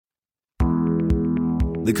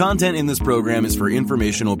The content in this program is for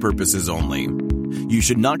informational purposes only. You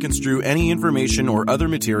should not construe any information or other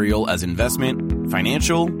material as investment,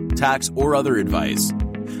 financial, tax, or other advice.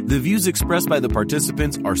 The views expressed by the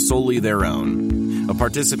participants are solely their own. A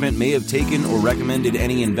participant may have taken or recommended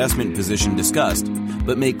any investment position discussed,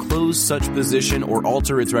 but may close such position or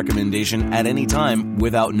alter its recommendation at any time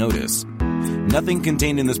without notice. Nothing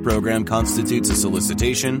contained in this program constitutes a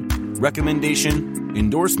solicitation, recommendation,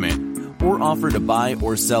 endorsement, or offer to buy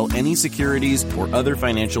or sell any securities or other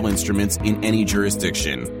financial instruments in any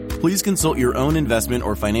jurisdiction. Please consult your own investment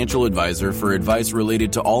or financial advisor for advice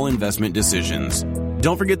related to all investment decisions.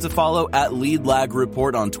 Don't forget to follow at Lead Lag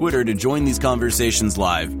Report on Twitter to join these conversations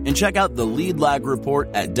live, and check out the Lead Lag Report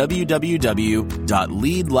at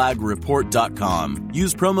www.leadlagreport.com.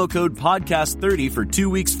 Use promo code podcast30 for 2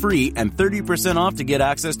 weeks free and 30% off to get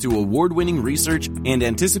access to award-winning research and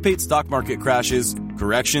anticipate stock market crashes,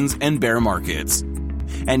 corrections, and bear markets.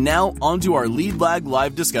 And now, on to our Lead Lag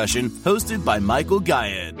Live discussion, hosted by Michael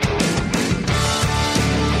Guyett.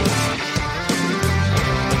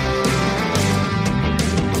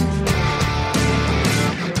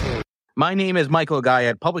 My name is Michael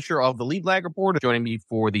Guyett, publisher of the Lead Lag Report. Joining me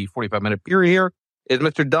for the 45-minute period here is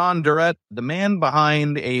Mr. Don Durrett, the man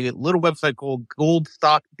behind a little website called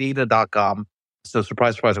goldstockdata.com. So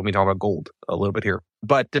surprise, surprise, when we talk about gold a little bit here.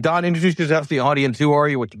 But Don, introduce yourself to the audience. Who are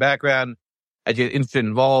you? What's your background? As you're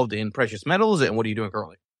involved in precious metals, and what are you doing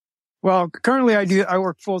currently? Well, currently I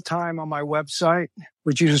work full-time on my website,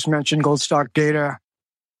 which you just mentioned, Gold Stock Data.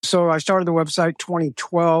 So I started the website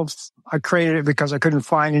 2012. I created it because I couldn't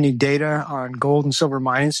find any data on gold and silver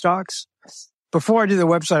mining stocks. Before I did the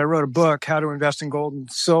website, I wrote a book, How to Invest in Gold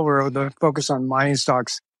and Silver, with a focus on mining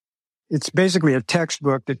stocks. It's basically a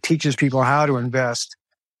textbook that teaches people how to invest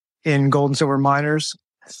in gold and silver miners.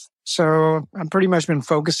 So I've pretty much been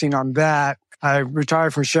focusing on that. I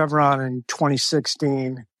retired from Chevron in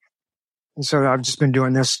 2016. And so I've just been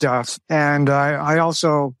doing this stuff. And I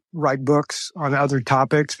also write books on other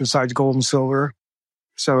topics besides gold and silver.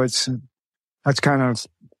 So that's kind of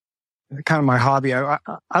my hobby. I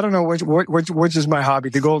don't know which is my hobby,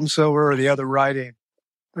 the gold and silver or the other writing.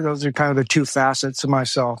 Those are kind of the two facets of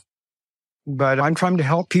myself. But I'm trying to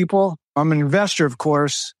help people. I'm an investor, of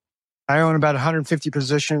course. I own about 150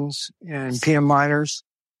 positions in PM miners.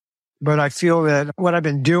 But I feel that what I've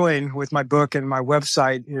been doing with my book and my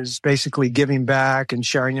website is basically giving back and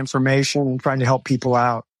sharing information and trying to help people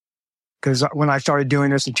out. Because when I started doing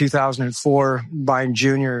this in 2004, buying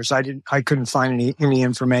juniors, I couldn't find any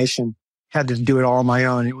information. Had to do it all on my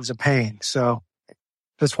own. It was a pain. So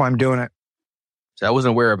that's why I'm doing it. So I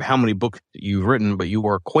wasn't aware of how many books you've written, but you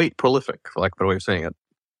are quite prolific, for lack of a better way of saying it.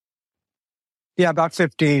 Yeah, about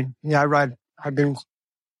 15. Yeah, I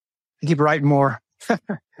keep writing more.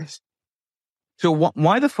 So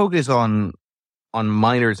why the focus on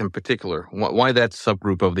miners in particular? Why that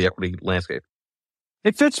subgroup of the equity landscape?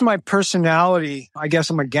 It fits my personality. I guess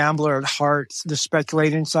I'm a gambler at heart, the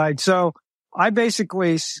speculating side. So I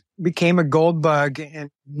basically became a gold bug in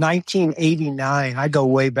 1989. I go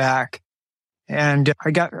way back. And I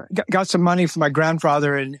got some money from my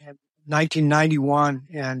grandfather in 1991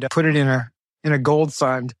 and put it in a gold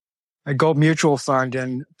fund, a gold mutual fund,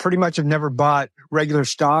 and pretty much have never bought regular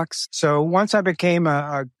stocks. So once I became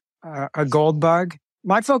a gold bug,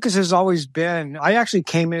 my focus has always been, I actually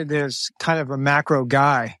came into this kind of a macro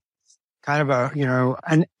guy, kind of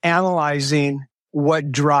an analyzing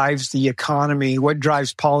what drives the economy, what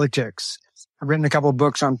drives politics. I've written a couple of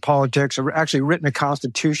books on politics. I've actually written a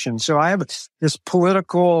constitution. So I have this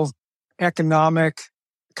political, economic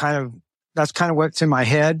that's kind of what's in my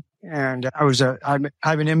head. And I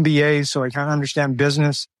have an MBA, so I kind of understand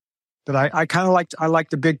business, but I kind of like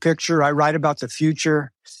the big picture. I write about the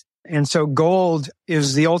future. And so gold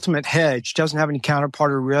is the ultimate hedge, doesn't have any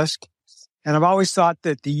counterparty risk. And I've always thought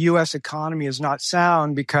that the U.S. economy is not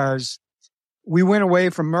sound because we went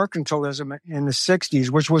away from mercantilism in the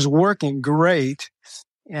 60s, which was working great.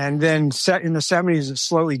 And then in the 70s, it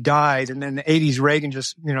slowly died. And then the 80s, Reagan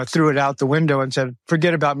just, threw it out the window and said,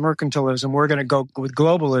 forget about mercantilism. We're going to go with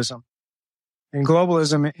globalism. And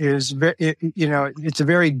globalism is, it's a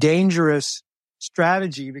very dangerous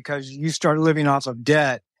strategy because you start living off of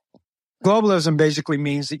debt. Globalism basically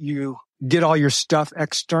means that you get all your stuff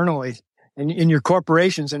externally. And in your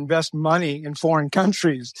corporations, invest money in foreign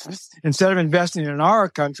countries. Instead of investing in our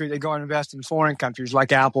country, they go and invest in foreign countries,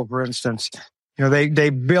 like Apple, for instance.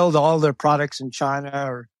 They build all their products in China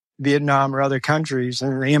or Vietnam or other countries,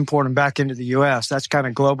 and they import them back into the U.S. That's kind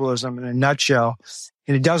of globalism in a nutshell.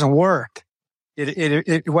 And it doesn't work.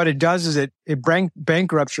 What it does is it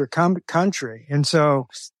bankrupts your country. And so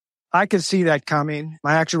I could see that coming.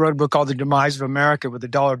 I actually wrote a book called The Demise of America with the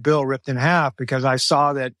dollar bill ripped in half because I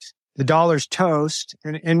saw that the dollar's toast,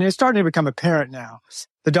 and it's starting to become apparent now.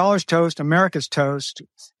 The dollar's toast, America's toast.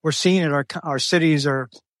 We're seeing it. Our cities are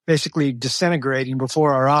basically disintegrating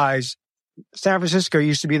before our eyes. San Francisco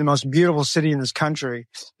used to be the most beautiful city in this country.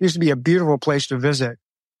 It used to be a beautiful place to visit.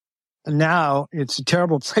 And now it's a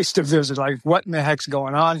terrible place to visit. Like, what in the heck's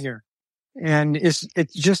going on here? And it's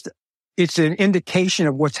an indication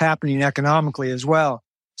of what's happening economically as well.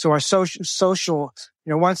 So our social,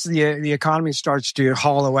 once the economy starts to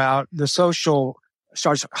hollow out, the social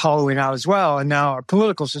starts hollowing out as well. And now our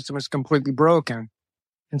political system is completely broken.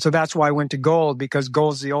 And so that's why I went to gold, because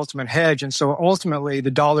gold is the ultimate hedge. And so ultimately the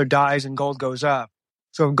dollar dies and gold goes up.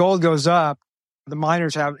 So if gold goes up, the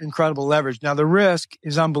miners have incredible leverage. Now the risk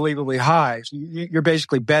is unbelievably high. So you're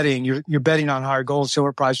basically betting. You're betting on higher gold,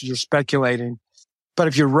 silver prices. You're speculating. But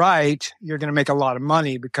if you're right, you're going to make a lot of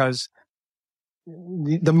money because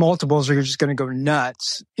the multiples are just going to go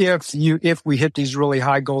nuts if we hit these really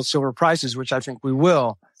high gold, silver prices, which I think we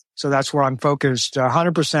will. So that's where I'm focused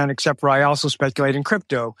 100%, except for I also speculate in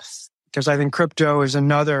crypto because I think crypto is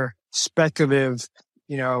another speculative,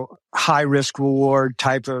 high risk reward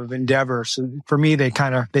type of endeavor. So for me, they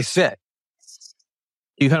fit.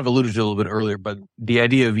 You kind of alluded to it a little bit earlier, but the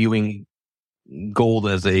idea of viewing gold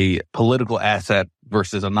as a political asset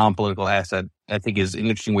versus a non-political asset, I think is an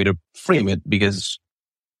interesting way to frame it, because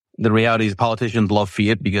the reality is politicians love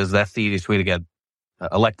fiat because that's the easiest way to get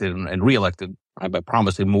elected and reelected, right? By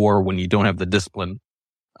promising more when you don't have the discipline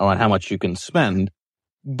on how much you can spend.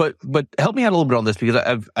 But help me out a little bit on this,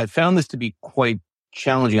 because I've found this to be quite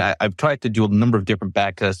challenging. I've tried to do a number of different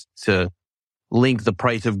backtests to link the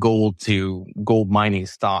price of gold to gold mining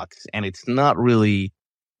stocks, and it's not really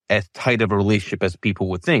as tight of a relationship as people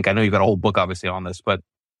would think. I know you've got a whole book obviously on this, but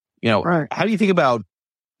right. How do you think about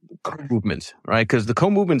co-movement, right? Because the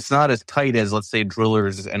co-movement's not as tight as, let's say,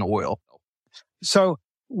 drillers and oil. So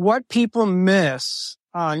what people miss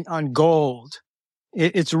on gold,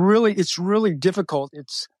 it's really difficult.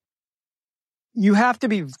 You have to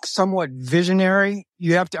be somewhat visionary.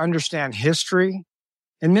 You have to understand history.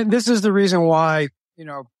 And this is the reason why,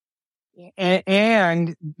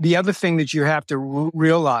 and the other thing that you have to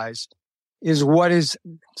realize is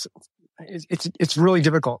it's really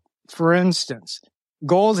difficult. For instance,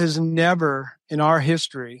 gold has never in our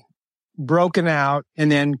history broken out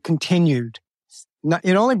and then continued.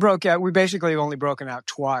 It only broke out. We basically only broken out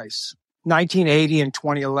twice, 1980 and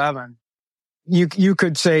 2011. You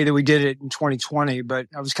could say that we did it in 2020, but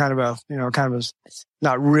that was kind of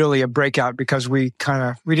not really a breakout because we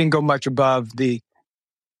didn't go much above the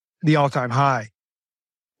all-time high.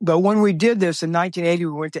 But when we did this in 1980,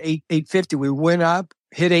 we went to 850. We went up,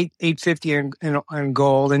 hit 850 in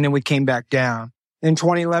gold, and then we came back down. In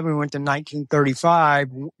 2011, we went to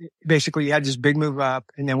 1935. Basically, you had this big move up,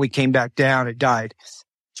 and then we came back down. It died.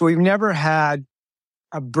 So we've never had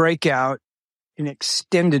a breakout, an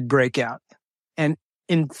extended breakout. And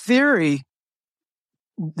in theory,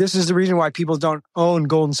 this is the reason why people don't own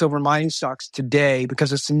gold and silver mining stocks today,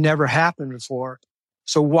 because it's never happened before.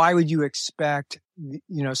 So why would you expect,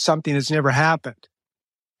 something that's never happened?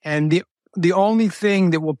 And the only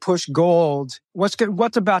thing that will push gold, what's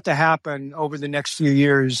about to happen over the next few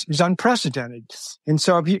years is unprecedented. And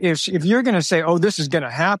so if you're going to say, oh, this is going to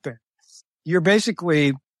happen, you're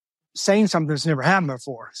basically saying something that's never happened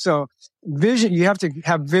before. So vision, you have to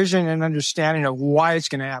have vision and understanding of why it's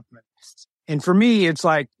going to happen. And for me, it's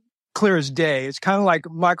like clear as day. It's kind of like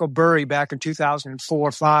Michael Burry back in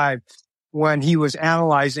 2004-05 when he was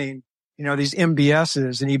analyzing, these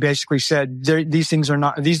MBSs, and he basically said, these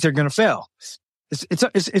they're going to fail.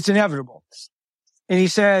 It's inevitable. And he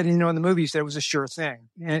said, in the movie, he said it was a sure thing.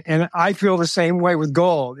 And I feel the same way with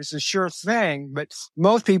gold. It's a sure thing, but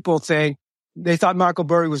most people they thought Michael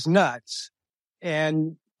Burry was nuts.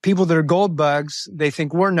 And people that are gold bugs, they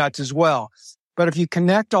think we're nuts as well. But if you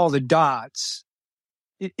connect all the dots,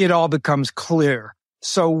 it all becomes clear.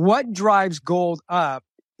 So what drives gold up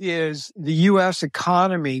is the U.S.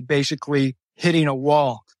 economy basically hitting a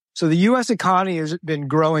wall. So the U.S. economy has been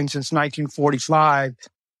growing since 1945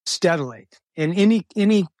 steadily. And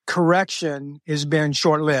any correction has been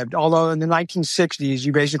short-lived. Although in the 1960s,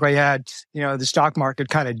 you basically had, the stock market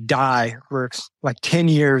kind of die for like 10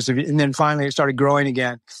 years. And then finally it started growing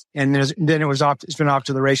again. And then it's been off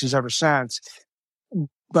to the races ever since.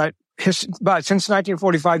 But since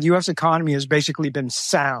 1945, the U.S. economy has basically been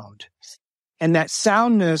sound. And that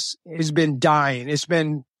soundness has been dying. It's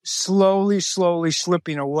been slowly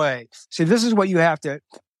slipping away. See, this is what you have to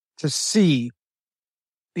see.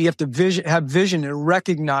 you have to have vision and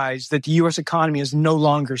recognize that the U.S. economy is no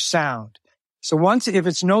longer sound. So if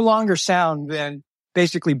it's no longer sound, then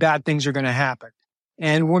basically bad things are going to happen.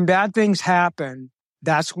 And when bad things happen,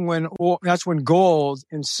 that's when gold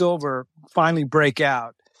and silver finally break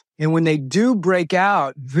out. And when they do break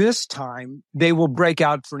out this time, they will break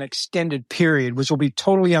out for an extended period, which will be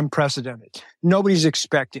totally unprecedented. Nobody's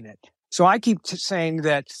expecting it. So I keep saying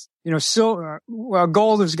that,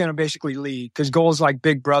 gold is going to basically lead because gold is like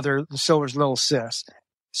big brother, silver's little sis.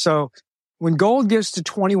 So when gold gets to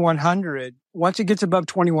 2100, once it gets above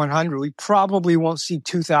 2100, we probably won't see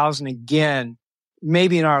 2000 again,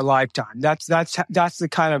 maybe in our lifetime. That's the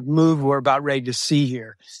kind of move we're about ready to see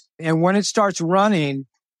here. And when it starts running,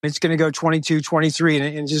 it's going to go 22, 23,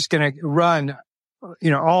 and it's just going to run,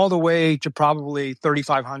 all the way to probably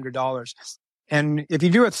 $3,500. And if you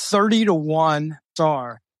do it 30 to 1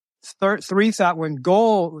 SAR, when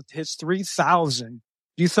gold hits 3,000,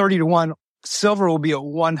 do 30 to 1, silver will be at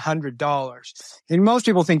 $100. And most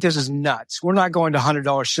people think this is nuts. We're not going to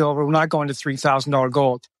 $100 silver. We're not going to $3,000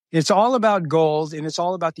 gold. It's all about gold, and it's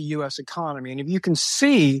all about the U.S. economy. And if you can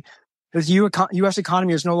see that the U.S.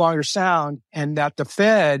 economy is no longer sound and that the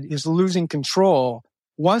Fed is losing control,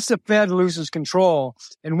 once the Fed loses control,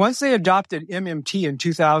 and once they adopted MMT in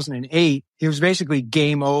 2008, it was basically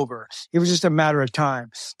game over. It was just a matter of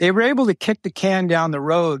time. They were able to kick the can down the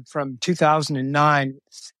road from 2009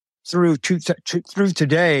 through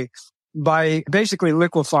today by basically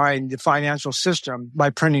liquefying the financial system by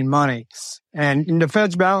printing money. And the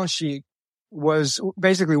Fed's balance sheet was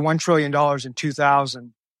basically $1 trillion in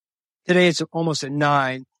 2000. Today it's almost at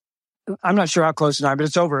 9. I'm not sure how close to 9, but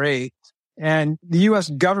it's over 8. And the U.S.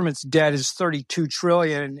 government's debt is $32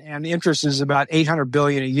 trillion, and the interest is about $800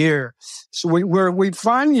 billion a year. So we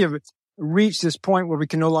finally have reached this point where we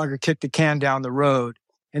can no longer kick the can down the road.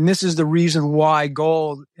 And this is the reason why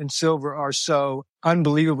gold and silver are so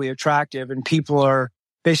unbelievably attractive, and people are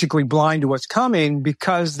basically blind to what's coming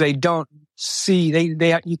because they don't see, they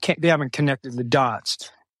haven't connected the dots.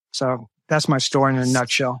 So that's my story in a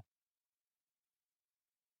nutshell.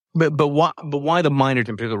 But why the miners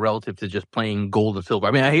in particular relative to just playing gold and silver?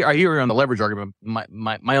 I mean, I hear you on the leverage argument.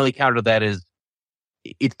 My only counter to that is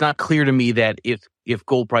it's not clear to me that if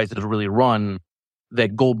gold prices really run,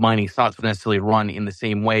 that gold mining stocks would necessarily run in the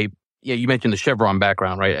same way. Yeah, you mentioned the Chevron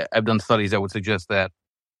background, right? I've done studies that would suggest that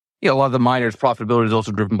a lot of the miners' profitability is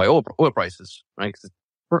also driven by oil prices, right? 'Cause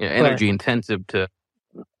it's energy intensive to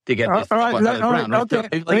get this. All right.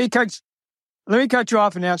 Okay. Let me cut you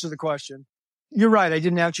off and answer the question. You're right. I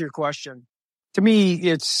didn't answer your question. To me,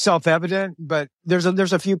 it's self-evident, but there's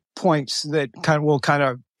a few points that will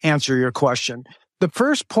answer your question. The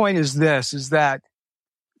first point is that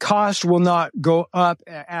cost will not go up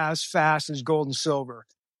as fast as gold and silver.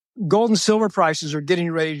 Gold and silver prices are getting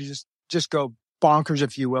ready to just go bonkers,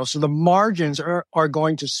 if you will. So the margins are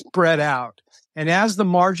going to spread out. And as the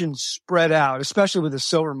margins spread out, especially with the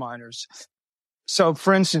silver miners. So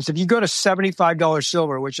for instance, if you go to $75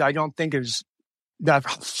 silver, which I don't think is that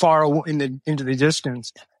far into the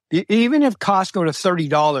distance, even if costs go to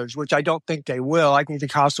 $30, which I don't think they will, I think the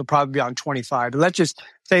cost will probably be on 25. But let's just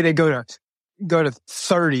say they go to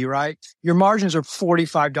 30, right? Your margins are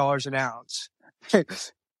 $45 an ounce.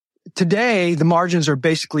 Today, the margins are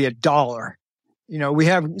basically $1. We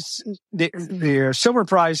have the silver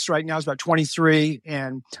price right now is about 23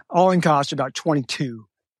 and all-in cost about 22.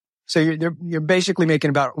 So you're basically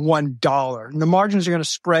making about $1. And the margins are going to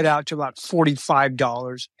spread out to about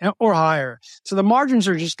 $45 or higher. So the margins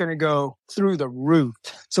are just going to go through the roof.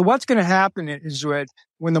 So what's going to happen is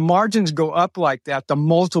when the margins go up like that, the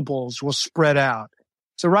multiples will spread out.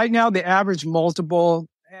 So right now, the average multiple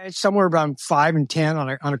is somewhere around 5 and 10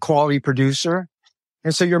 on a quality producer.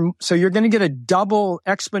 And so you're going to get a double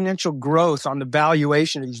exponential growth on the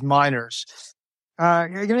valuation of these miners.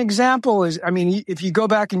 An example is, if you go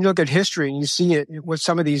back and look at history and you see what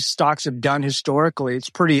some of these stocks have done historically,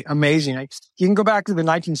 it's pretty amazing. You can go back to the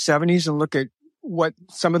 1970s and look at what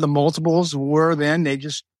some of the multiples were then. They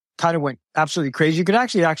just kind of went absolutely crazy. You could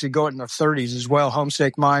actually go in the 30s as well,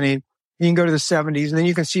 homestake mining. You can go to the 70s, and then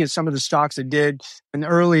you can see some of the stocks that did in the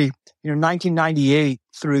early, 1998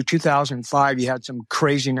 through 2005, you had some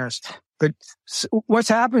craziness. But what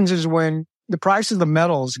happens is when the price of the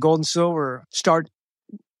metals, gold and silver, start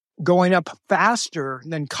going up faster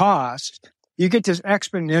than cost, you get this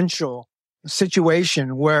exponential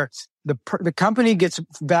situation where the company gets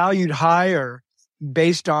valued higher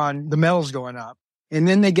based on the metals going up. And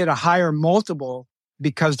then they get a higher multiple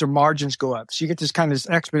because their margins go up. So you get this kind of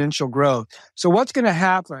exponential growth. So what's going to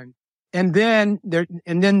happen? And then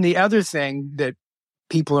the other thing that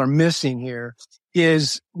people are missing here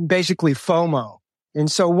is basically FOMO.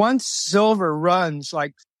 And so once silver runs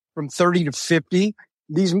like from 30 to 50,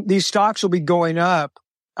 these stocks will be going up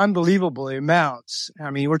unbelievable amounts. I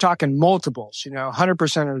mean, we're talking multiples,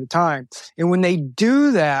 100% of the time. And when they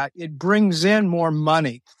do that, it brings in more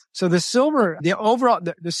money. So the silver and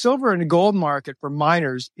the gold market for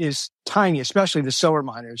miners is tiny, especially the silver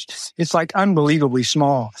miners. It's like unbelievably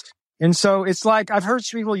small. And so it's like, I've heard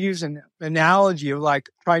people use an analogy of like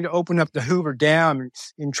trying to open up the Hoover Dam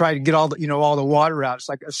and try to get all the water out. It's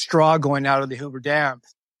like a straw going out of the Hoover Dam.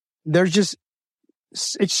 It's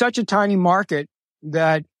such a tiny market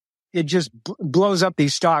that it just blows up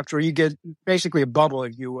these stocks where you get basically a bubble,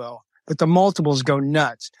 if you will, but the multiples go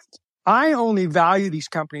nuts. I only value these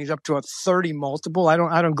companies up to a 30 multiple. I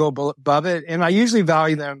don't go above it. And I usually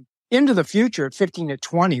value them into the future at 15 to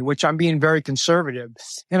 20, which I'm being very conservative.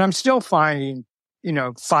 And I'm still finding,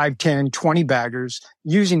 5, 10, 20 baggers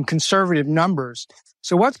using conservative numbers.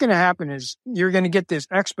 So what's going to happen is you're going to get this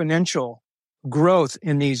exponential growth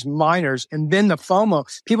in these miners. And then the FOMO,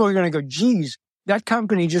 people are going to go, geez, that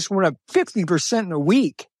company just went up 50% in a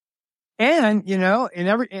week. And,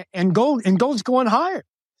 and gold's going higher.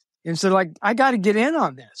 And so like, I got to get in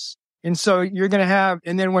on this. And so you're going to have,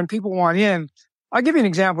 and then when people want in, I'll give you an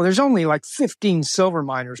example. There's only like 15 silver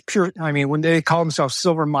miners, when they call themselves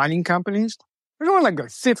silver mining companies, there's only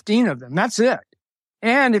like 15 of them. That's it.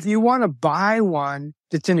 And if you want to buy one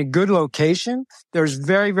that's in a good location, there's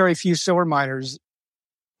very, very few silver miners.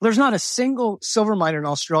 There's not a single silver miner in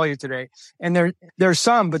Australia today. And there's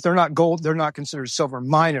some, but they're not gold. They're not considered silver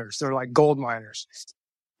miners. They're like gold miners.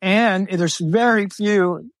 And there's very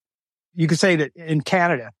few. You could say that in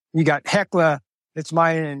Canada, you got Hecla that's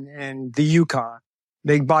mining in the Yukon.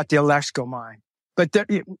 They bought the Alexco mine.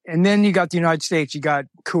 And then you got the United States, you got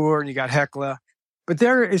Coeur and you got Hecla. But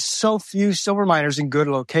there is so few silver miners in good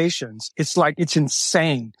locations. It's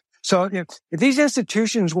insane. So if these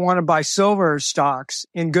institutions want to buy silver stocks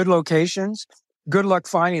in good locations, good luck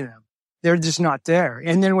finding them. They're just not there.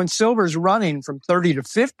 And then when silver's running from 30 to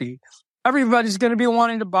 50, everybody's going to be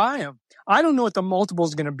wanting to buy them. I don't know what the multiple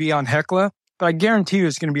is going to be on Hecla, but I guarantee you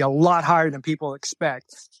it's going to be a lot higher than people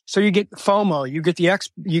expect. So you get FOMO, you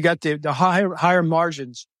get the higher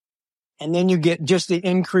margins, and then you get just the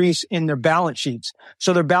increase in their balance sheets.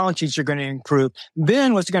 So their balance sheets are going to improve.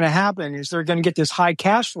 Then what's going to happen is they're going to get this high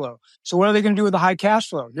cash flow. So what are they going to do with the high cash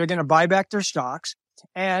flow? They're going to buy back their stocks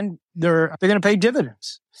and they're going to pay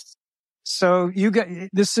dividends. So you get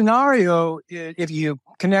the scenario, if you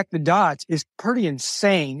connect the dots, is pretty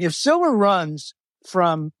insane. If silver runs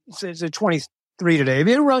from, say, 23 today, if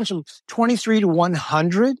it runs from 23 to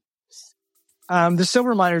 100, the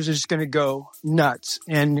silver miners are just going to go nuts.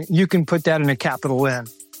 And you can put that in a capital N.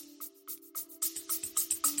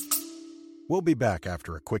 We'll be back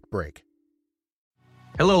after a quick break.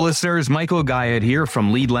 Hello, listeners. Michael Guyette here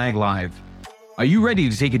from Lead Lag Live. Are you ready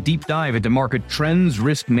to take a deep dive into market trends,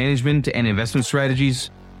 risk management, and investment strategies?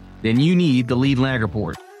 Then you need the Lead Lag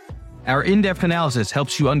Report. Our in-depth analysis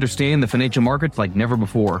helps you understand the financial markets like never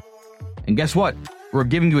before. And guess what? We're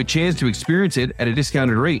giving you a chance to experience it at a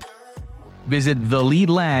discounted rate. Visit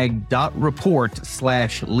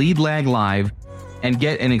theleadlag.report/leadlaglive and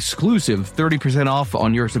get an exclusive 30% off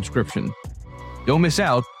on your subscription. Don't miss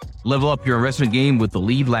out. Level up your investment game with the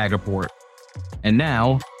Lead Lag Report. And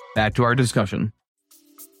now, back to our discussion.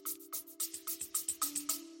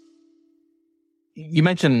 You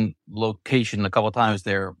mentioned location a couple of times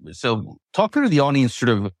there. So talk to the audience sort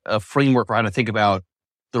of a framework for how to think about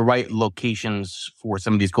the right locations for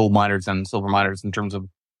some of these gold miners and silver miners in terms of,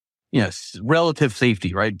 relative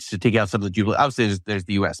safety, right? To take out some of the jubilee. Obviously, there's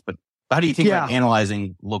the U.S., but how do you think about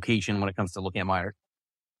analyzing location when it comes to looking at miners?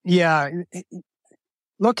 Yeah.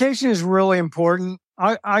 Location is really important.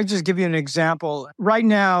 I just give you an example. Right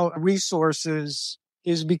now, resources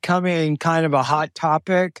is becoming kind of a hot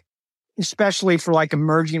topic, especially for like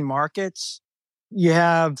emerging markets. You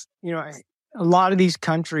have, a lot of these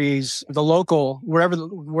countries, wherever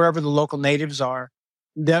the local natives are,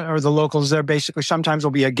 or the locals there basically sometimes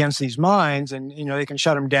will be against these mines and, they can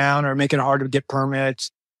shut them down or make it hard to get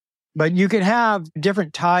permits. But you can have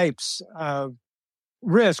different types of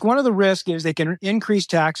risk. One of the risks is they can increase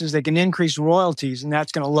taxes, they can increase royalties, and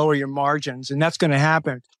that's going to lower your margins, and that's going to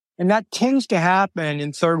happen. And that tends to happen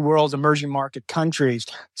in third world emerging market countries,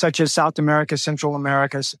 such as South America, Central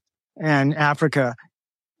America, and Africa.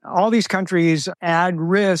 All these countries add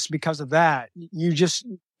risk because of that.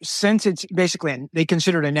 Since it's basically, they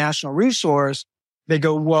consider it a national resource, they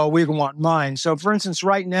go, well, we want mine. So for instance,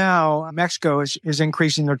 right now, Mexico is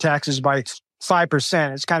increasing their taxes by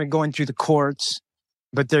 5%. It's kind of going through the courts,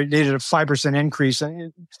 but they did a 5% increase.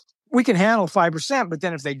 we can handle 5%, but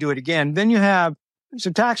then if they do it again, then you have, so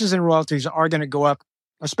taxes and royalties are going to go up,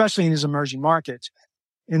 especially in these emerging markets.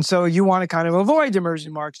 And so you want to kind of avoid the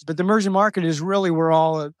emerging markets, but the emerging market is really where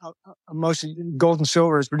all most gold and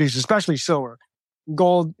silver is produced, especially silver.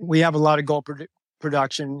 Gold, we have a lot of gold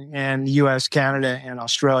production in the US, Canada, and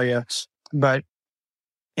Australia, but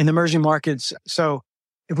in the emerging markets. So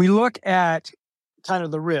if we look at kind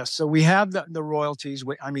of the risk, so we have the royalties,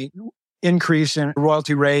 increase in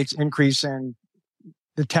royalty rates, increase in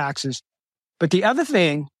the taxes. But the other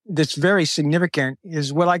thing that's very significant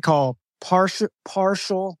is what I call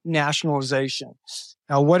partial nationalization.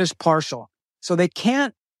 Now, what is partial? So they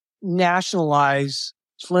can't nationalize.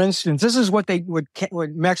 For instance, this is what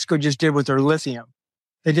Mexico just did with their lithium.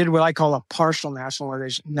 They did what I call a partial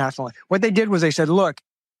nationalization. What they did was they said, look,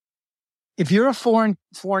 if you're a foreign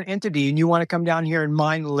entity and you want to come down here and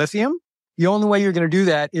mine lithium, the only way you're going to do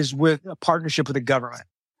that is with a partnership with the government.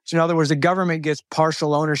 So in other words, the government gets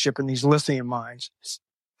partial ownership in these lithium mines.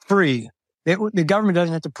 Free. The government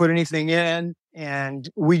doesn't have to put anything in, and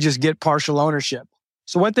we just get partial ownership.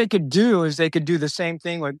 So what they could do is they could do the same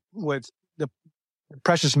thing with the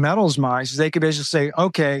precious metals mines. They could basically say,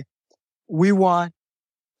 okay, we want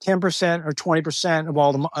 10% or 20% of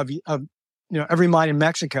all every mine in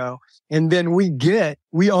Mexico, and then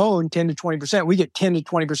we own 10 to 20%. We get 10 to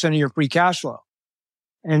 20% of your free cash flow,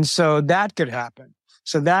 and so that could happen.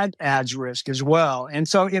 So that adds risk as well. And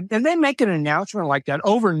so if they make an announcement like that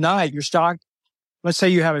overnight, your stock, let's say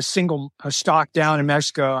you have a stock down in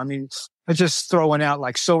Mexico. I mean, let's just throw one out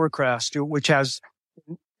like Silvercrest, which has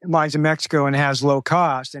mines in Mexico and has low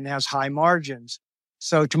cost and has high margins.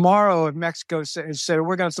 So tomorrow, if Mexico said,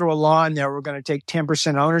 we're going to throw a law in there, we're going to take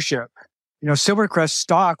 10% ownership, Silvercrest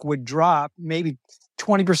stock would drop maybe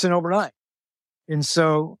 20% overnight. And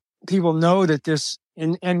so people know that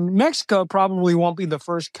and Mexico probably won't be the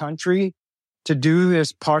first country to do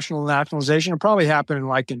this partial nationalization. It'll probably happen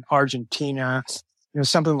like in Argentina,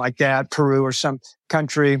 something like that, Peru or some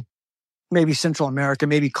country, maybe Central America,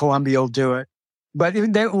 maybe Colombia will do it. But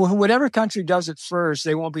whatever country does it first,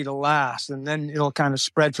 they won't be the last, and then it'll kind of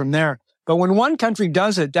spread from there. But when one country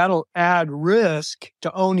does it, that'll add risk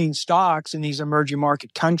to owning stocks in these emerging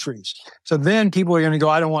market countries. So then people are going to go,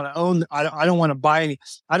 I don't want to own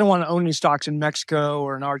any stocks in Mexico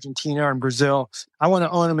or in Argentina or in Brazil. I want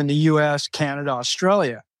to own them in the US, Canada,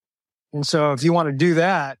 Australia. And so if you want to do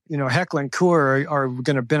that, Heckler and Koor are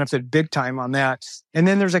going to benefit big time on that. And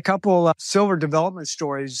then there's a couple silver development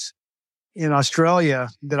stories in Australia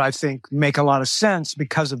that I think make a lot of sense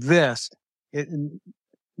because of this.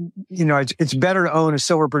 It's better to own a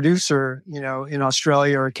silver producer, in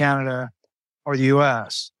Australia or Canada or the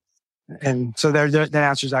US. And so that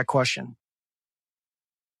answers that question.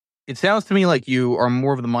 It sounds to me like you are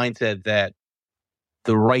more of the mindset that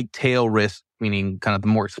the right tail risk, meaning kind of the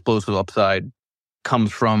more explosive upside,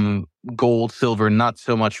 comes from gold, silver, not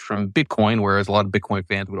so much from Bitcoin, whereas a lot of Bitcoin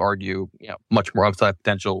fans would argue, much more upside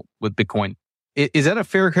potential with Bitcoin. Is that a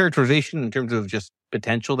fair characterization in terms of just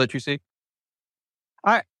potential that you see?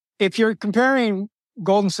 If you're comparing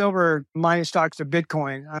gold and silver mining stocks to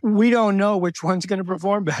Bitcoin, we don't know which one's going to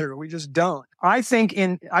perform better. We just don't. I think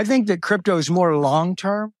that crypto is more long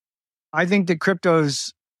term. I think that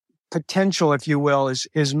crypto's potential, if you will,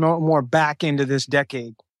 is more back into this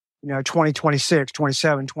decade, 2026,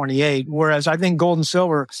 27, 28. Whereas I think gold and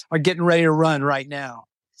silver are getting ready to run right now.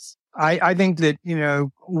 I think that,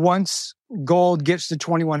 once gold gets to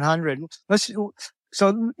 2100,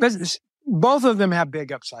 both of them have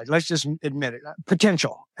big upside. Let's just admit it.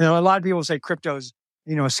 Potential. A lot of people say crypto's,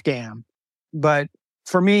 a scam. But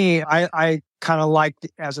for me, I kind of like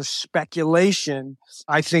as a speculation,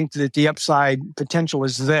 I think that the upside potential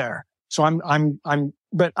is there. So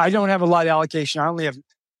but I don't have a lot of allocation. I only have,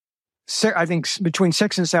 I think between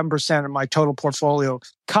 6 and 7% of my total portfolio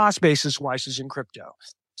cost basis wise is in crypto.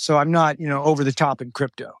 So I'm not, over the top in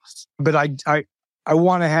crypto, but I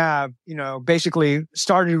want to have, basically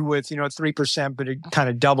started with, 3%, but it kind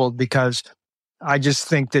of doubled because I just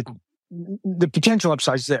think that the potential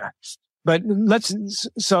upside's there. But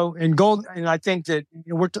so in gold, and I think that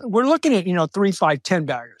we're looking at, 3, 5, 10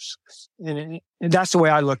 baggers. And that's the way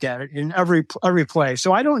I look at it in every play.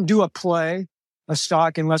 So I don't do a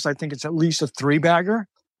stock unless I think it's at least a 3 bagger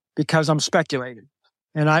because I'm speculating.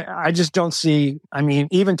 And I just don't see,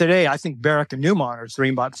 even today, I think Barrick and Newmont are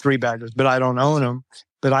 3 baggers, but I don't own them.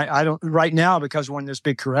 But I don't right now because we're in this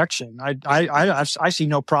big correction. I see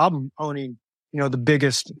no problem owning, the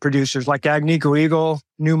biggest producers like Agnico Eagle,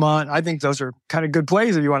 Newmont. I think those are kind of good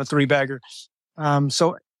plays if you want a 3 bagger.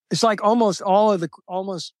 So it's like almost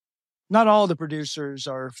not all the producers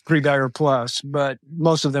are 3-bagger plus, but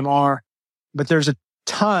most of them are. But there's a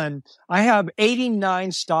ton. I have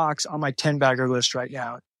 89 stocks on my 10-bagger list right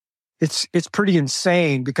now. It's pretty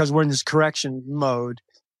insane because we're in this correction mode.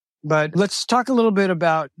 But let's talk a little bit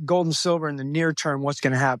about gold and silver in the near term, what's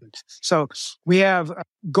going to happen. So we have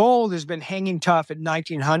gold has been hanging tough at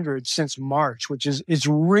 1900 since March, which is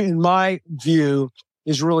in my view,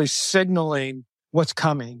 is really signaling what's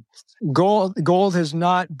coming. Gold has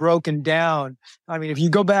not broken down. I mean, if you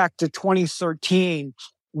go back to 2013,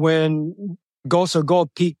 when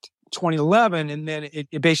gold peaked 2011, and then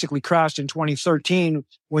it basically crashed in 2013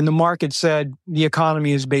 when the market said the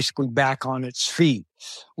economy is basically back on its feet.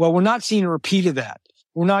 Well, we're not seeing a repeat of that.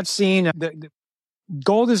 We're not seeing the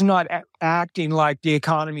gold is not acting like the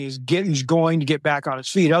economy is going to get back on its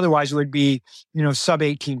feet. Otherwise, it would be, sub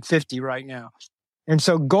 1850 right now. And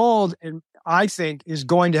so gold, I think, is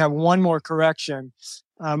going to have one more correction.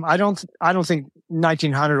 I don't think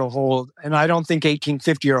 1900 will hold, and I don't think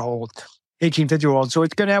 1850 will hold. 1850 will hold. So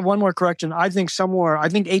it's going to have one more correction. I think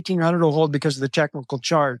 1800 will hold because of the technical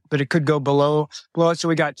chart, but it could go below it. So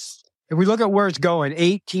if we look at where it's going,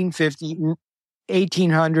 1850,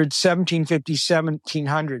 1800, 1750,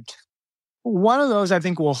 1700. One of those I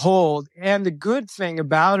think will hold. And the good thing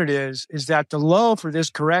about it is that the low for this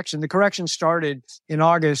correction, the correction started in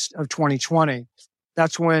August of 2020.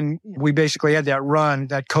 That's when we basically had that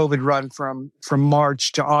COVID run from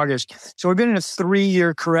March to August. So we've been in a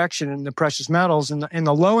 3-year correction in the precious metals, and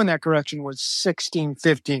the low in that correction was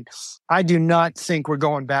 1615. I do not think we're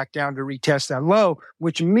going back down to retest that low,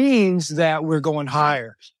 which means that we're going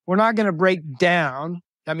higher. We're not going to break down.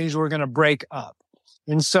 That means we're going to break up.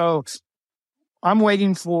 And so I'm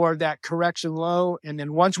waiting for that correction low. And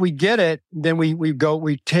then once we get it, then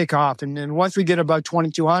we take off. And then once we get above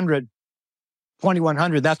 2200,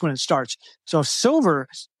 2100, that's when it starts. So silver,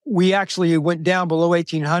 we actually went down below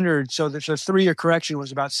 1800. So the 3-year correction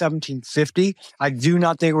was about 1750. I do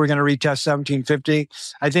not think we're going to retest 1750.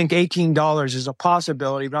 I think $18 is a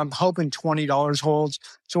possibility, but I'm hoping $20 holds.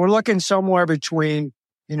 So we're looking somewhere between,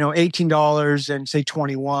 $18 and say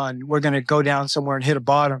 21. We're going to go down somewhere and hit a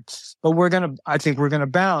bottom, but I think we're going to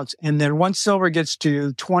bounce. And then once silver gets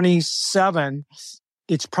to 27,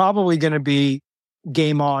 it's probably going to be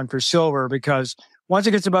game on for silver, because once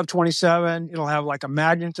it gets above 27, it'll have like a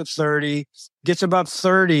magnet to 30. Gets above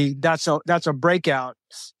 30, that's a breakout.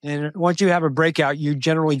 And once you have a breakout, you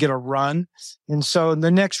generally get a run. And so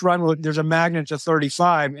the next run, there's a magnet to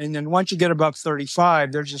 35. And then once you get above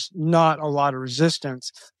 35, there's just not a lot of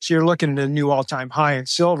resistance. So you're looking at a new all-time high in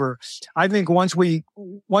silver. I think once we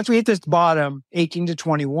hit this bottom, 18 to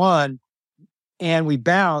 21, and we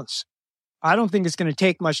bounce, I don't think it's going to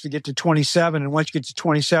take much to get to 27. And once you get to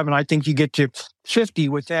 27, I think you get to 50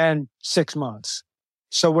 within 6 months.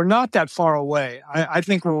 So we're not that far away. I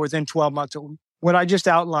think we're within 12 months. What I just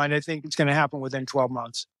outlined, I think it's going to happen within 12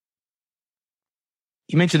 months.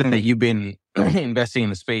 You mentioned that you've been investing in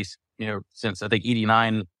the space, since I think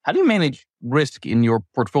 89. How do you manage risk in your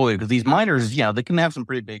portfolio? Because these miners, they can have some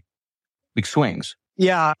pretty big swings.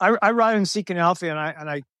 Yeah, I write in Seeking Alpha, and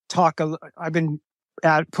I talk. I've been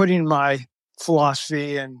putting my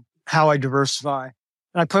philosophy and how I diversify.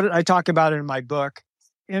 And I talk about it in my book.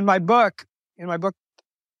 In my book,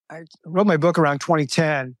 I wrote my book around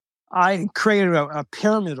 2010. I created a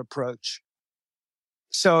pyramid approach.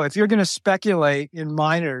 So if you're going to speculate in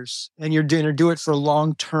miners and you're going to do it for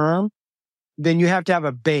long term, then you have to have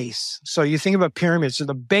a base. So you think of a pyramid. So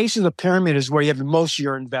the base of the pyramid is where you have most of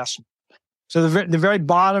your investment. So the very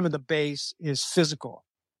bottom of the base is physical.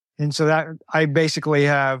 And so that I basically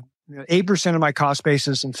have 8% of my cost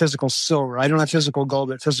basis in physical silver. I don't have physical gold,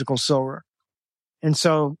 but physical silver. And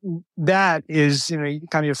so that is, kind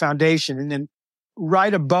of your foundation. And then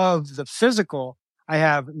right above the physical, I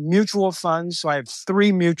have mutual funds. So I have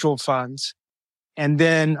 3 mutual funds. And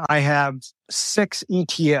then I have 6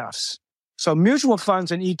 ETFs. So mutual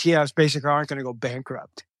funds and ETFs basically aren't going to go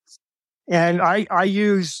bankrupt. And I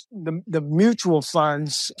use the mutual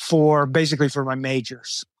funds for my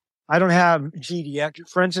majors. I don't have GDX.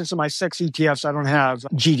 For instance, in my 6 ETFs, I don't have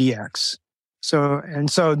GDX.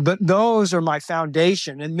 But those are my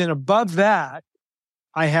foundation. And then above that,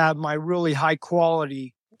 I have my really high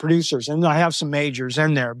quality producers, and I have some majors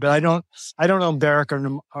in there, but I don't own Barrick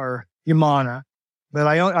or Yamana, but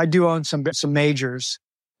I do own some majors.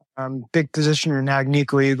 Big position in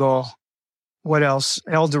Agnico Eagle. What else?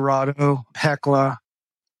 Eldorado, Hecla,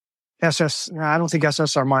 I don't think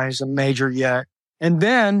SSRMI is a major yet. And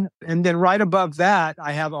then right above that,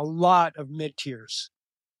 I have a lot of mid-tiers,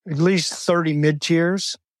 at least 30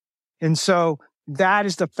 mid-tiers. And so that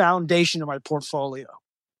is the foundation of my portfolio.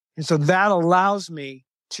 And so that allows me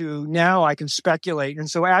to, now I can speculate. And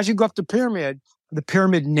so as you go up the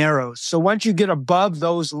pyramid narrows. So once you get above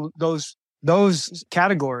those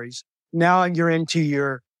categories, now you're into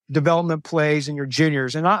your development plays and your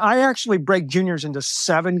juniors. And I actually break juniors into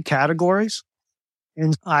 7 categories.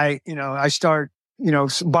 And I start,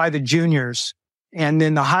 by the juniors. And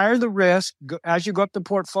then the higher the risk, as you go up the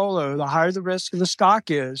portfolio, the higher the risk of the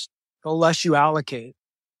stock is, the less you allocate.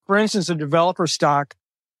 For instance, a developer stock,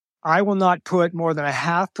 I will not put more than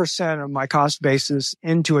 0.5% of my cost basis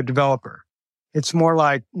into a developer. It's more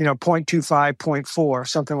like, 0.25, 0.4,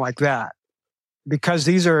 something like that. Because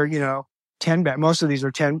these are, 10 bag. Most of these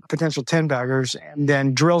are potential 10 baggers, and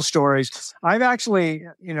then drill stories. I've actually,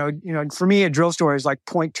 for me, a drill story is like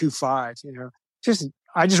 0.25,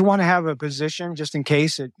 I just want to have a position just in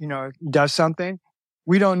case it, does something.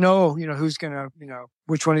 We don't know, who's going to,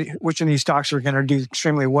 which of these stocks are going to do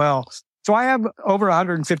extremely well. So I have over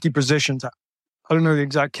 150 positions. I don't know the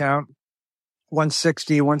exact count,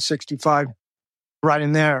 160, 165, right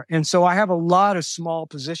in there. And so I have a lot of small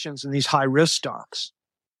positions in these high risk stocks.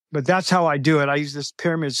 But that's how I do it. I use this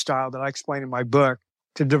pyramid style that I explain in my book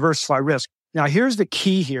to diversify risk. Now, here's the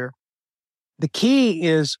key here. The key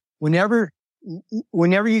is whenever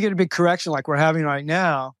you get a big correction like we're having right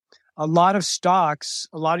now, a lot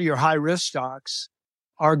of your high risk stocks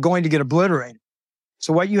are going to get obliterated.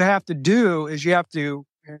 So what you have to do is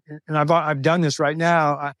and I've done this right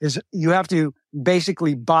now, is you have to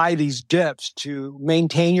basically buy these dips to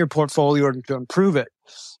maintain your portfolio or to improve it.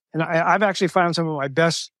 And I've actually found some of my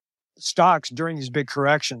best stocks during these big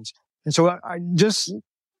corrections. And so I just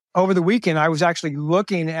over the weekend, I was actually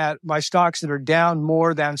looking at my stocks that are down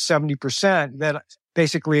more than 70%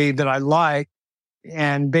 that I like,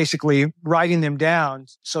 and basically writing them down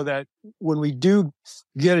so that when we do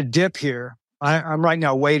get a dip here, I'm right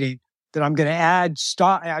now waiting that I'm going to add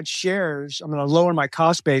shares. I'm going to lower my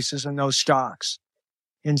cost basis in those stocks.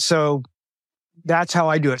 And so that's how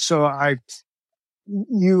I do it. So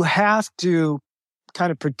you have to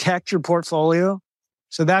kind of protect your portfolio.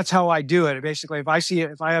 So that's how I do it. Basically, if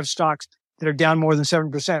I have stocks that are down more than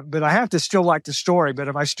 7%, but I have to still like the story. But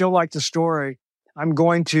if I still like the story, I'm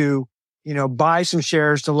going to, buy some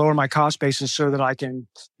shares to lower my cost basis so that I can,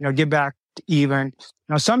 get back to even.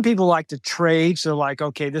 Now, some people like to trade. So like,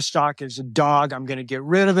 okay, this stock is a dog. I'm going to get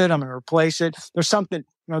rid of it. I'm going to replace it. There's something,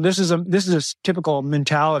 this is a typical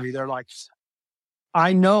mentality. They're like,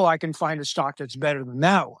 I know I can find a stock that's better than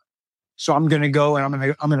that one. So I'm going to go and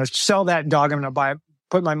I'm going to sell that dog. I'm going to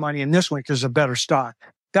put my money in this one because it's a better stock.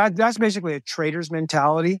 That's basically a trader's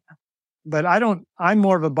mentality. But I'm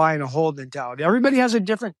more of a buy and hold mentality. Everybody has a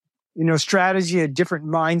different, strategy, a different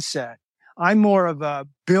mindset. I'm more of a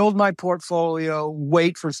build my portfolio,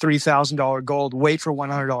 wait for $3,000 gold, wait for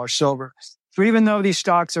 $100 silver. So even though these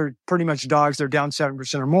stocks are pretty much dogs, they're down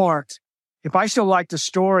 7% or more. If I still like the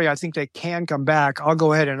story, I think they can come back. I'll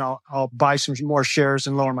go ahead and I'll buy some more shares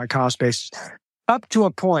and lower my cost basis up to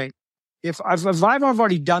a point. If I've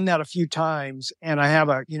already done that a few times and I have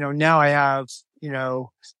now I have,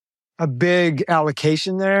 a big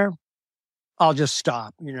allocation there, I'll just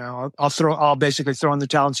stop. I'll basically throw in the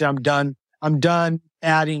towel and say, I'm done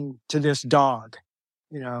adding to this dog.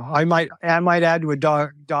 I might add to a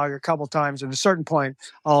dog a couple times. At a certain point,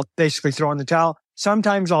 I'll basically throw in the towel.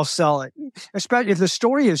 Sometimes I'll sell it, especially if the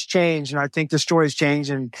story has changed and I think the story has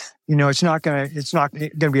changed and, it's not going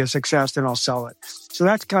to be a success, then I'll sell it. So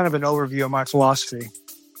that's kind of an overview of my philosophy.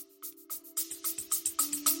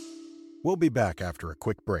 We'll be back after a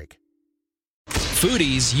quick break.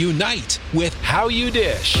 Foodies unite with How You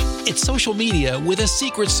Dish. It's social media with a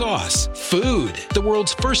secret sauce. Food, the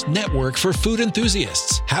world's first network for food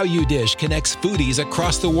enthusiasts. How You Dish connects foodies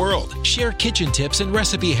across the world. Share kitchen tips and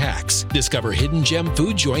recipe hacks. Discover hidden gem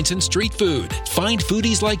food joints and street food. Find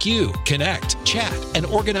foodies like you. Connect, chat, and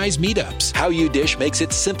organize meetups. How You Dish makes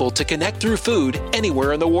it simple to connect through food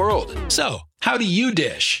anywhere in the world. So, how do you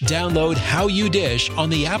dish? Download How You Dish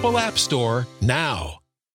on the Apple App Store now.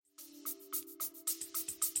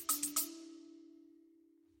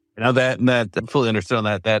 Now that I fully understand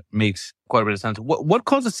that makes quite a bit of sense. What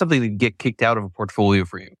causes something to get kicked out of a portfolio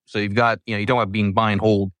for you? So you've got, you don't have being buy and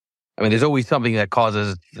hold. I mean, there's always something that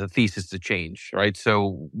causes the thesis to change, right?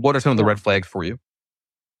 So what are some of the red flags for you?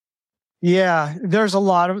 Yeah, there's a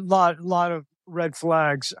lot of red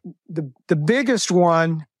flags. The biggest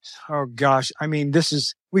one, oh gosh, I mean,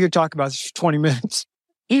 we could talk about this for 20 minutes.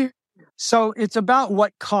 So it's about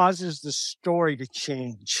what causes the story to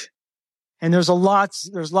change. And there's lots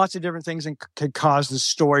of different things that could cause the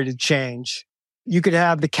story to change. You could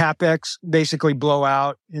have the CapEx basically blow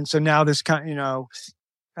out. And so now this kind,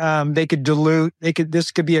 They could dilute.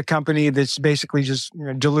 This could be a company that's basically just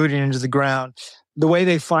diluting into the ground. The way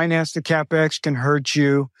they finance the CapEx can hurt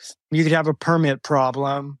you. You could have a permit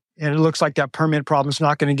problem, and it looks like that permit problem is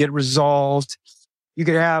not going to get resolved. You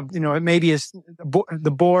could have, maybe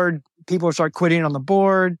the board, people start quitting on the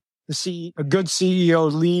board. A good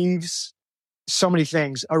CEO leaves. So many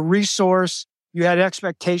things. A resource, you had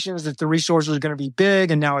expectations that the resource was going to be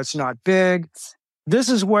big, and now it's not big. This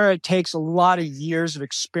is where it takes a lot of years of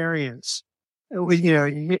experience.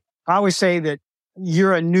 I always say that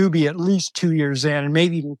you're a newbie at least 2 years in, and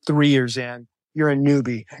maybe even 3 years in, you're a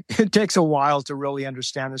newbie. It takes a while to really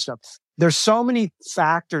understand this stuff. There's so many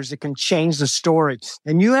factors that can change the story.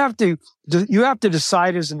 And you have to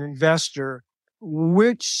decide as an investor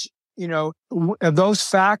which, of those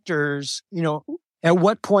factors, at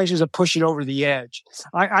what point does it push it over the edge?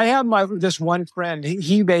 I have this one friend,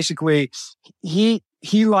 he basically, he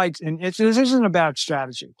likes, and this isn't a bad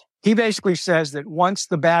strategy. He basically says that once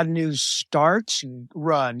the bad news starts,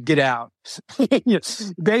 run, get out.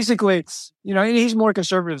 Basically, he's more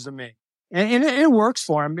conservative than me. And it works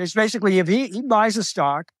for him. It's basically, if he buys a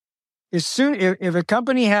stock, if a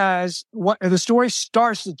company if the story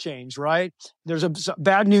starts to change, right? There's a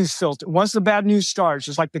bad news filter. Once the bad news starts,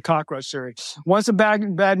 it's like the cockroach theory. Once the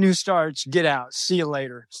bad news starts, get out. See you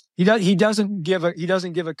later. He doesn't give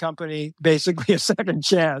a company basically a second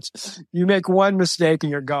chance. You make one mistake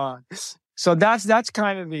and you're gone. So that's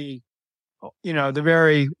kind of the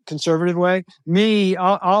very conservative way. Me,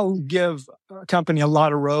 I'll give a company a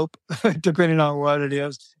lot of rope, depending on what it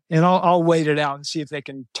is. And I'll wait it out and see if they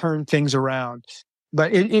can turn things around.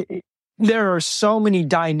 But there are so many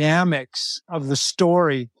dynamics of the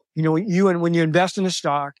story. When you invest in a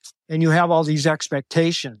stock and you have all these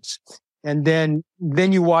expectations, and then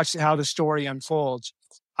you watch how the story unfolds.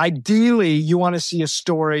 Ideally, you want to see a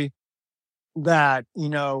story that,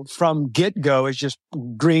 from get-go is just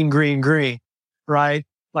green, green, green, right?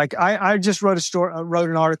 Like I just wrote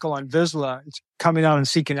an article on Vizsla. It's coming out in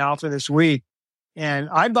Seeking Alpha this week. And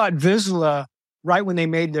I bought Vizsla right when they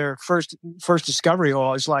made their first discovery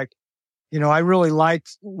oil. It's like, I really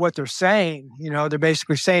liked what they're saying. They're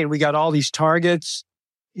basically saying we got all these targets.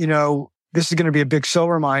 This is going to be a big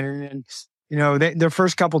silver mine. And their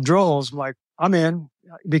first couple drill holes, I'm like, I'm in,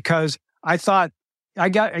 because I thought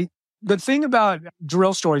the thing about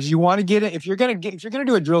drill stories, you want to get it. If you're going to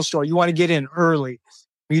do a drill story, you want to get in early.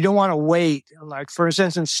 You don't want to wait. Like, for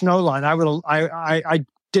instance, in Snowline, I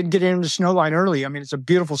didn't get into Snowline early. I mean, it's a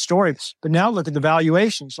beautiful story, but now look at the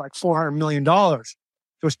valuation. It's like $400 million.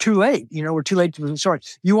 It was too late. We're too late to the story.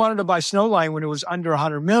 You wanted to buy Snowline when it was under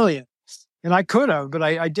 100 million. And I could have, but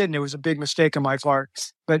I didn't. It was a big mistake on my part.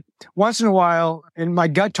 But once in a while, and my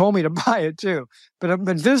gut told me to buy it too. But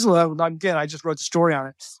Vizsla, again, I just wrote the story on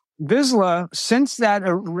it. Vizsla, since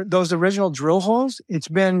those original drill holes, it's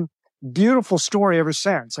been beautiful story ever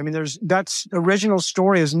since. I mean, that original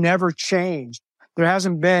story has never changed. There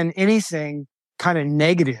hasn't been anything kind of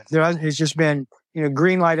negative. It's just been,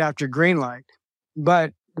 green light after green light.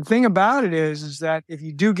 But the thing about it is that if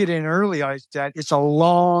you do get in early, that it's a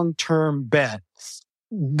long-term bet.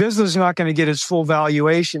 Vizsla's not going to get its full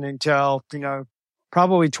valuation until,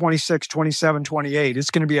 probably 26, 27, 28.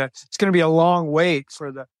 It's going to be a long wait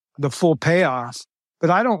for the full payoff. But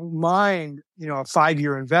I don't mind, a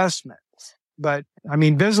 5-year investment. But I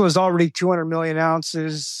mean, Vizsla is already 200 million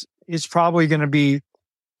ounces. It's probably going to be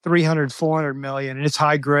 300, 400 million, and it's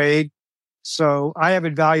high grade. So I have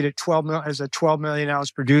it valued at 12 million as a 12 million ounce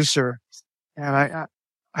producer. And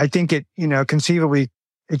I think it, conceivably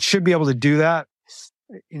it should be able to do that,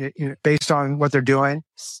 based on what they're doing.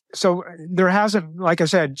 So there hasn't, like I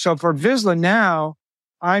said, so for Vizsla now,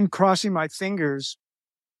 I'm crossing my fingers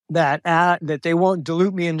that they won't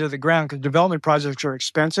dilute me into the ground, because development projects are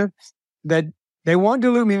expensive, that they won't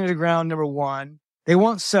dilute me into the ground, number one. They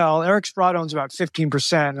won't sell. Eric Sprott owns about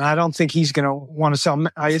 15%, and I don't think he's going to want to sell.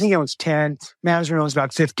 I think he owns 10. Management owns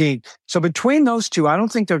about 15. So between those two, I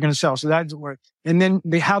don't think they're going to sell. So that's where, and then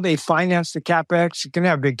how they finance the CapEx, you're going to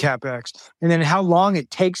have big CapEx. And then how long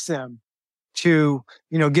it takes them to,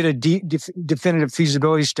 get a definitive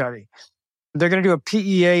feasibility study. They're going to do a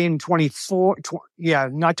PEA in 24.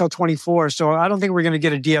 Not till 24. So I don't think we're going to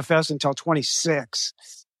get a DFS until 26.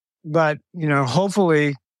 But,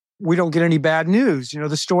 hopefully we don't get any bad news.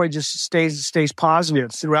 The story just stays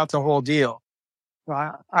positive throughout the whole deal.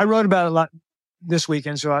 I wrote about it a lot this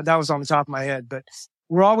weekend, so that was on the top of my head. But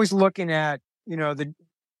we're always looking at,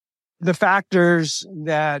 the factors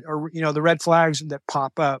that are, the red flags that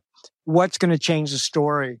pop up. What's going to change the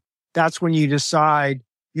story? That's when you decide.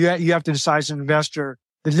 You have to decide as an investor,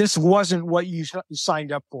 that this wasn't what you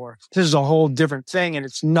signed up for. This is a whole different thing, and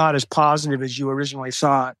it's not as positive as you originally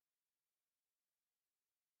saw it.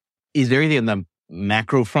 Is there anything on the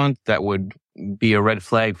macro front that would be a red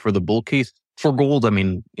flag for the bull case for gold? I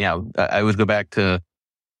mean, I always go back to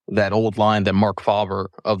that old line that Mark Faber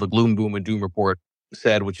of the Gloom, Boom, and Doom report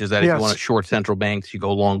said, which is that if you want to short central banks, you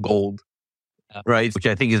go long gold, right? Which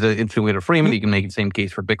I think is an interesting way to frame it. You can make the same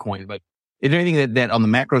case for Bitcoin. But is there anything that on the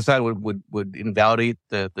macro side would invalidate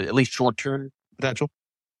the at least short-term potential?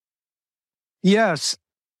 Yes.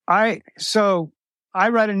 I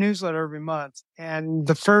write a newsletter every month, and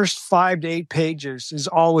the first 5 to 8 pages is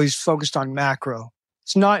always focused on macro.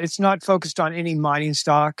 It's not focused on any mining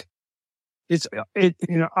stock. My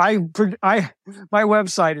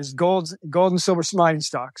website is gold and silver mining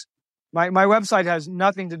stocks. My website has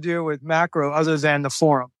nothing to do with macro other than the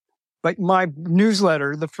forum. But my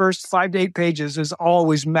newsletter, the first 5 to 8 pages is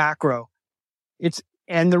always macro.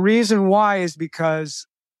 And the reason why is because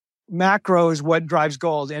macro is what drives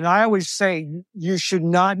gold. And I always say you should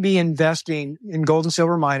not be investing in gold and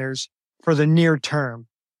silver miners for the near term,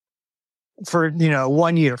 for,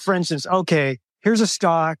 1 year. For instance, okay, here's a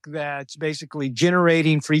stock that's basically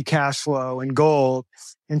generating free cash flow in gold.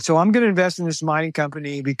 And so I'm going to invest in this mining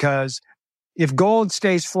company because if gold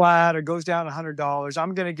stays flat or goes down $100,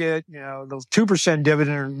 I'm going to get, the 2%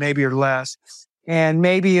 dividend maybe or less. And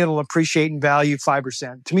maybe it'll appreciate in value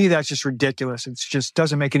 5%. To me, that's just ridiculous. It just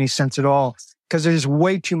doesn't make any sense at all because there's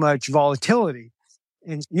way too much volatility.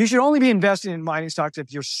 And you should only be investing in mining stocks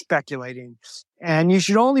if you're speculating. And you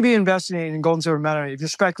should only be investing in gold and silver miners if you're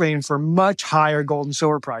speculating for much higher gold and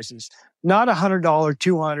silver prices, not $100,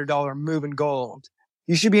 $200 move in gold.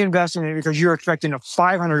 You should be investing in it because you're expecting a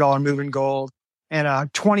 $500 move in gold and a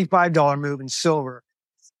 $25 move in silver.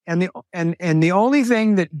 And the only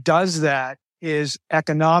thing that does that is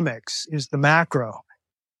economics, is the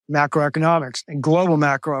macroeconomics and global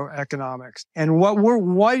macroeconomics. And what we're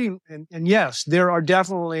waiting, and yes, there are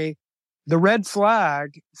definitely the red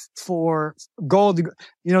flag for gold.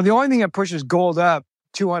 The only thing that pushes gold up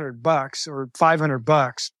 $200 or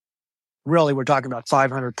 $500, really we're talking about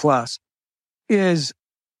 500 plus, is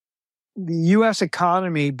the U.S.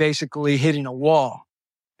 economy basically hitting a wall.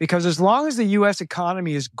 Because as long as the U.S.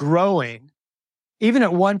 economy is growing, even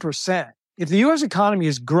at 1%, if the U.S. economy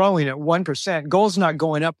is growing at 1%, gold's not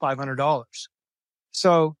going up $500.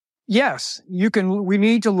 So yes, we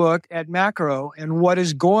need to look at macro and what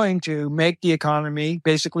is going to make the economy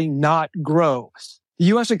basically not grow. The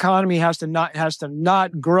U.S. economy has to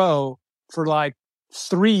not grow for like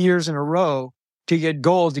 3 years in a row to get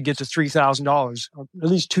gold to get to $3,000, or at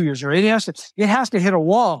least 2 years in a row. It has to hit a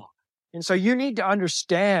wall. And so you need to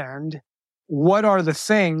understand what are the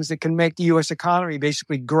things that can make the U.S. economy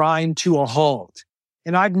basically grind to a halt.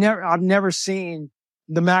 And I've never seen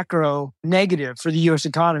the macro negative for the U.S.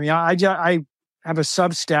 economy. I have a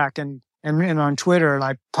Substack and on Twitter, and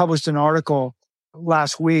I published an article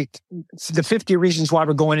last week, the 50 reasons why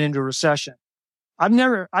we're going into a recession. I've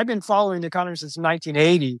been following the economy since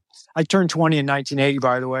 1980. I turned 20 in 1980,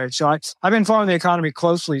 by the way. So I've been following the economy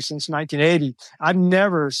closely since 1980. I've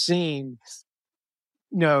never seen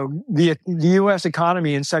the U.S.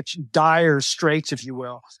 economy in such dire straits, if you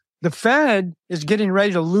will. The Fed is getting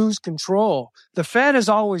ready to lose control. The Fed has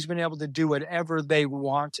always been able to do whatever they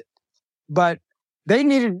wanted, but they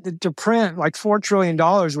needed to print like $4 trillion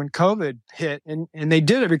when COVID hit, and they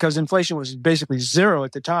did it because inflation was basically zero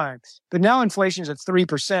at the time. But now inflation is at 3%,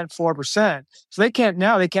 4%. So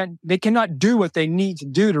they cannot do what they need to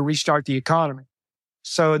do to restart the economy.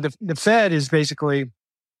 So the Fed is basically,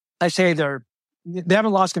 I say they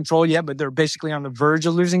haven't lost control yet, but they're basically on the verge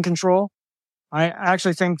of losing control. I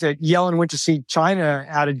actually think that Yellen went to see China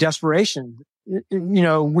out of desperation.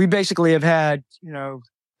 We basically have had,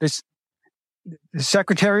 the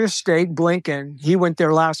Secretary of State, Blinken, he went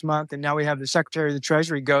there last month, and now we have the Secretary of the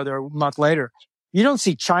Treasury go there a month later. You don't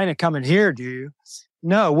see China coming here, do you?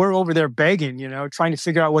 No, we're over there begging, trying to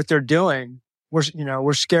figure out what they're doing.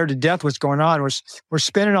 We're scared to death what's going on. We're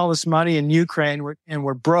spending all this money in Ukraine and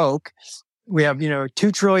we're broke. We have,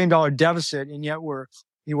 $2 trillion deficit, and yet we're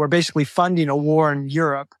basically funding a war in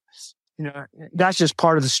Europe. That's just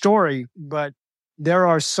part of the story. But there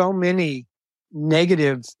are so many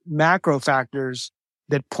negative macro factors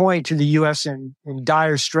that point to the U.S. in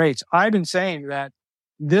dire straits. I've been saying that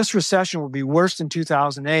this recession will be worse than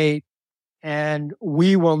 2008, and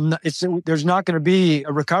there's not going to be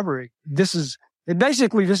a recovery. This is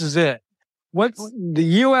it. What the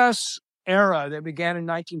U.S. era that began in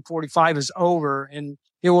 1945 is over, and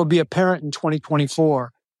it will be apparent in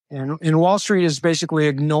 2024. And Wall Street is basically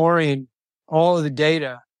ignoring all of the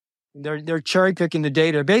data. They're cherry picking the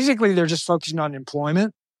data. Basically, they're just focusing on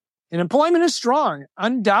employment. And employment is strong,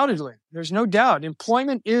 undoubtedly. There's no doubt.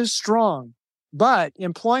 Employment is strong. But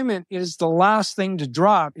employment is the last thing to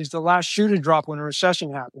drop, is the last shoe to drop when a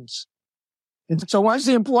recession happens. And so once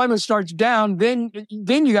the employment starts down, then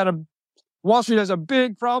Wall Street has a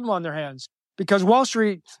big problem on their hands, because Wall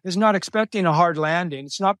Street is not expecting a hard landing.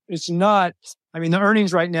 I mean, the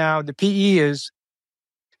earnings right now, the PE is,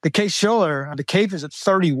 the Case-Shiller, the CAPE is at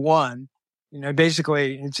 31.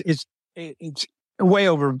 Basically it's way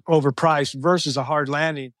overpriced versus a hard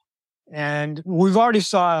landing. And we've already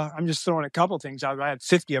I'm just throwing a couple things out. I had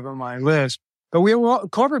 50 of them on my list, but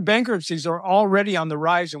corporate bankruptcies are already on the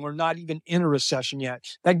rise, and we're not even in a recession yet.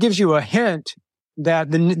 That gives you a hint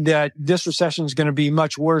that this recession is going to be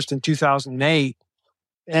much worse than 2008.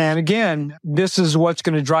 And again, this is what's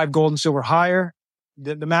going to drive gold and silver higher.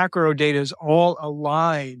 The macro data is all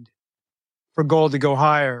aligned for gold to go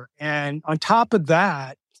higher. And on top of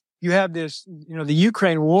that, you have this, the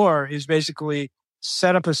Ukraine war is basically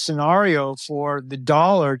set up a scenario for the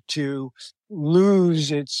dollar to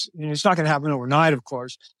lose it's not going to happen overnight, of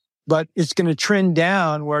course, but it's going to trend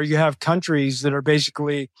down, where you have countries that are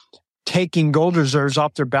basically taking gold reserves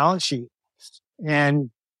off their balance sheet.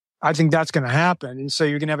 And I think that's going to happen. And so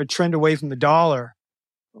you're going to have a trend away from the dollar.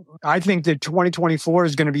 I think that 2024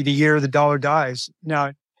 is going to be the year the dollar dies.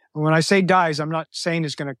 Now, when I say dies, I'm not saying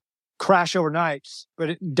it's going to crash overnight,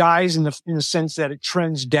 but it dies in the sense that it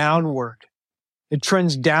trends downward. It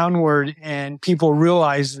trends downward, and people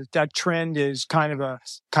realize that trend is kind of a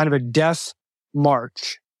death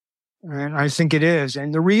march. And I think it is.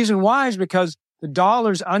 And the reason why is because the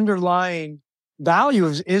dollar's underlying value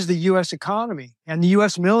is the U.S. economy and the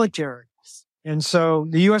U.S. military. And so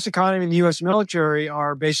the U.S. economy and the U.S. military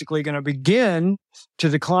are basically going to begin to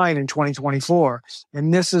decline in 2024.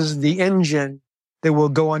 And this is the engine that will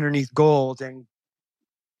go underneath gold and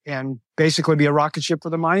basically be a rocket ship for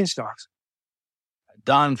the mining stocks.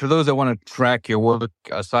 Don, for those that want to track your work,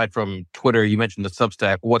 aside from Twitter, you mentioned the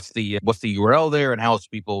Substack. What's the URL there, and how else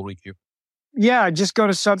people reach you? Yeah, just go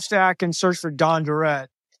to Substack and search for Don Durrett.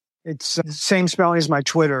 It's the same spelling as my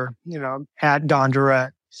Twitter, at Don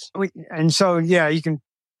Durrett. And so, yeah, if you're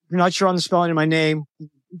not sure on the spelling of my name,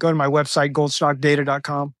 go to my website,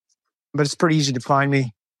 goldstockdata.com. But it's pretty easy to find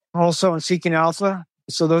me. Also in Seeking Alpha.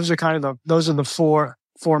 So those are the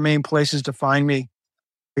four main places to find me.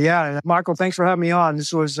 Yeah, Michael, thanks for having me on.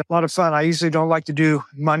 This was a lot of fun. I usually don't like to do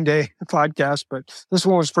Monday podcasts, but this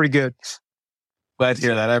one was pretty good. Glad to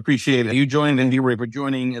hear that. I appreciate it. You joined, and Durrett for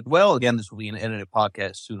joining as well. Again, this will be an edited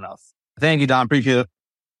podcast soon enough. Thank you, Don. Appreciate it.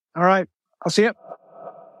 All right. I'll see you.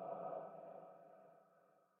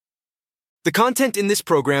 The content in this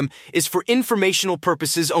program is for informational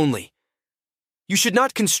purposes only. You should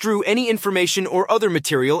not construe any information or other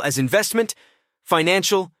material as investment,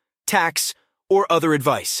 financial, tax, or other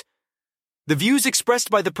advice. The views expressed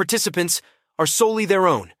by the participants are solely their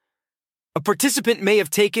own. A participant may have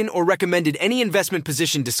taken or recommended any investment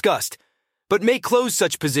position discussed, but may close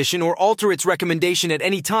such position or alter its recommendation at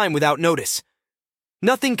any time without notice.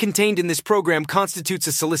 Nothing contained in this program constitutes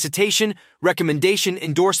a solicitation, recommendation,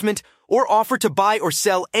 endorsement, or offer to buy or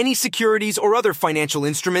sell any securities or other financial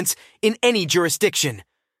instruments in any jurisdiction.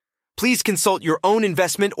 Please consult your own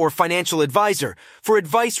investment or financial advisor for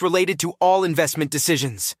advice related to all investment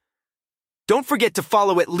decisions. Don't forget to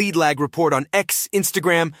follow at Lead Lag Report on X,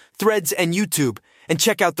 Instagram, Threads, and YouTube, and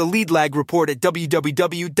check out the Lead Lag Report at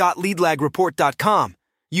www.leadlagreport.com.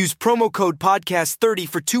 Use promo code podcast30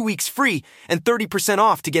 for 2 weeks free and 30%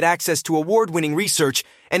 off to get access to award-winning research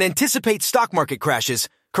and anticipate stock market crashes,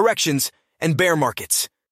 corrections, and bear markets.